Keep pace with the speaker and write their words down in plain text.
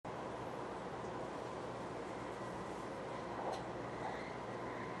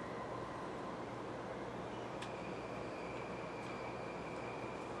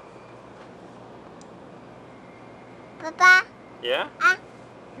Papa? Yeah?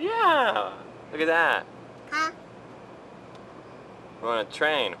 Yeah! Look at that. Huh? We're on a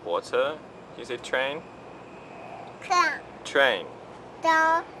train. 火车? Can you say train? Come. Train.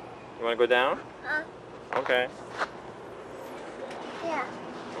 Down. You want to go down? Okay. Yeah.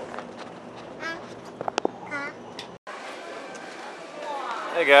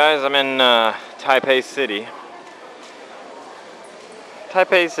 Hey guys, I'm in Taipei City.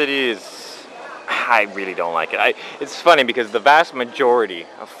 Taipei City is... I really don't like it. It's funny because the vast majority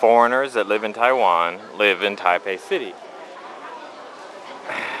of foreigners that live in Taiwan live in Taipei City.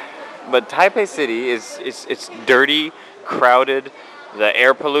 But Taipei City it's dirty, crowded. The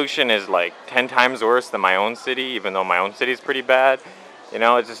air pollution is like 10 times worse than my own city, even though my own city is pretty bad. You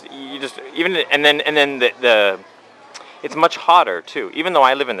know, it's just and then the it's much hotter too. Even though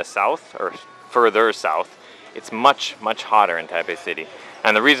I live in the south or further south, it's much hotter in Taipei City.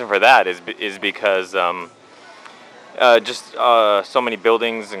 And the reason for that is because so many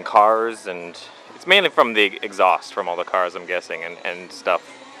buildings and cars, and it's mainly from the exhaust from all the cars, I'm guessing, and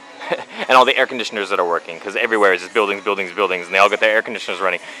stuff. And all the air conditioners that are working, because everywhere is just buildings, and they all get their air conditioners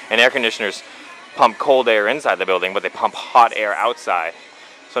running. And air conditioners pump cold air inside the building, but they pump hot air outside.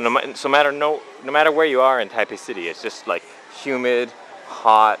 So no matter where you are in Taipei City, it's just like humid,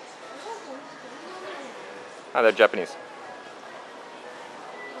 hot. Oh, they're Japanese.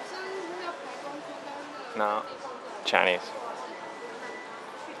 No, Chinese.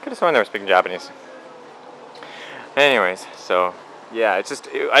 Could have sworn they were speaking Japanese. Anyways, so. Yeah, it's just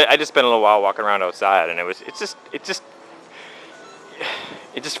I just spent a little while walking around outside, and it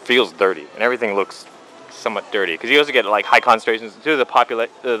just feels dirty, and everything looks somewhat dirty because you also get like high concentrations due to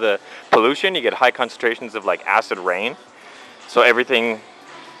the pollution. You get high concentrations of like acid rain, so everything,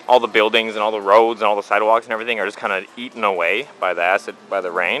 all the buildings and all the roads and all the sidewalks and everything are just kind of eaten away by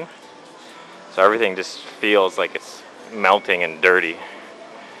the rain. So everything just feels like it's melting and dirty.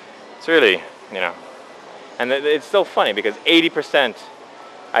 It's really, you know. And it's so funny because 80%,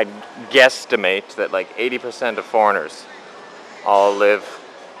 I guesstimate that like 80% of foreigners all live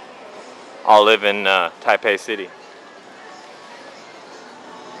in Taipei City.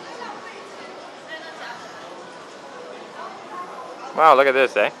 Wow, look at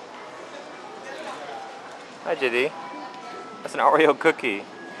this, eh? Hi, JD. That's an Oreo cookie.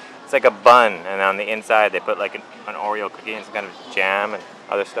 It's like a bun, and on the inside they put like an Oreo cookie and some kind of jam and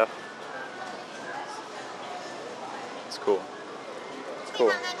other stuff. It's cool. It's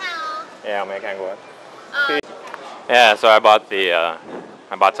cool. Yeah, I can't go out. Yeah, so I bought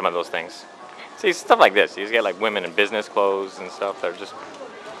some of those things. See, stuff like this. You just get like women in business clothes and stuff. They're just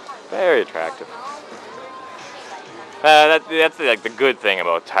very attractive. That's like the good thing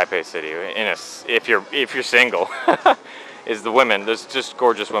about Taipei City. If you're single, is the women. There's just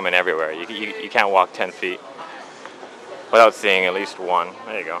gorgeous women everywhere. You can't walk 10 feet without seeing at least one.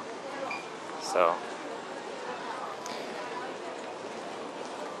 There you go. So.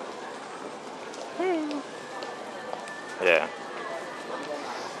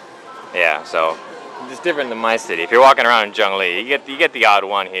 Yeah, so it's different than my city. If you're walking around in Zhongli, you get the odd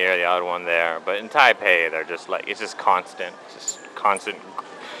one here, the odd one there. But in Taipei, they're just like, it's just constant,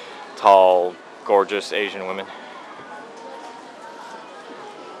 tall, gorgeous Asian women.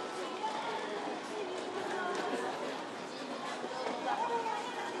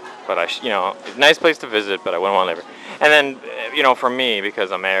 But it's a nice place to visit, but I wouldn't want to live here. And then, for me,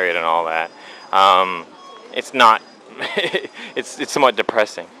 because I'm married and all that, it's not, it's somewhat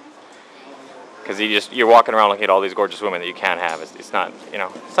depressing. Because you're walking around looking at all these gorgeous women that you can't have. It's not,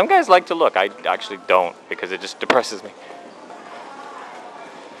 some guys like to look. I actually don't, because it just depresses me.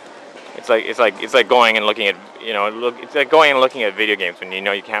 It's like going and looking at, it's like going and looking at video games when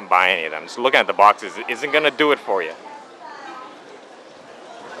you can't buy any of them. Just looking at the boxes isn't going to do it for you.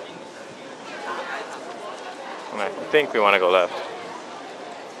 And I think we want to go left.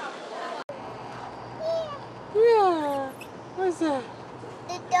 Yeah. What's that?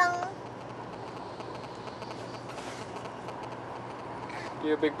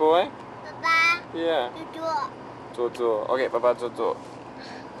 You a big boy? Papa. Yeah. 坐坐. Okay, Papa 坐坐.